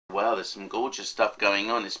well. There's some gorgeous stuff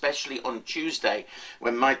going on, especially on Tuesday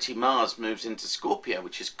when mighty Mars moves into Scorpio,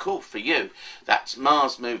 which is cool for you. That's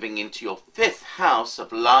Mars moving into your 5th house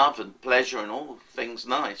of love and pleasure and all things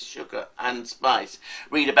nice, sugar and spice.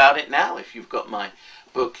 Read about it now if you've got my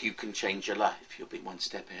book, You Can Change Your Life. You'll be one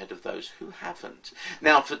step ahead of those who haven't.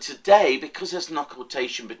 Now for today, because there's an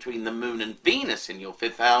occultation between the Moon and Venus in your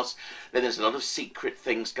 5th house, then there's a lot of secret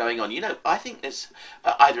things going on. You know, I think there's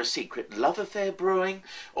either a secret love affair brewing,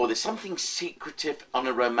 or there's something secretive on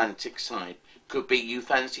a romantic side. Could be you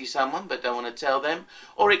fancy someone but don't want to tell them,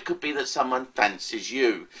 or it could be that someone fancies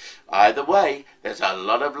you. Either way, there's a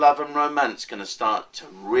lot of love and romance going to start to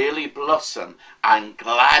really blossom and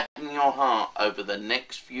gladden your heart over the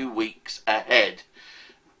next few weeks ahead.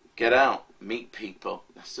 Get out, meet people.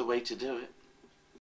 That's the way to do it.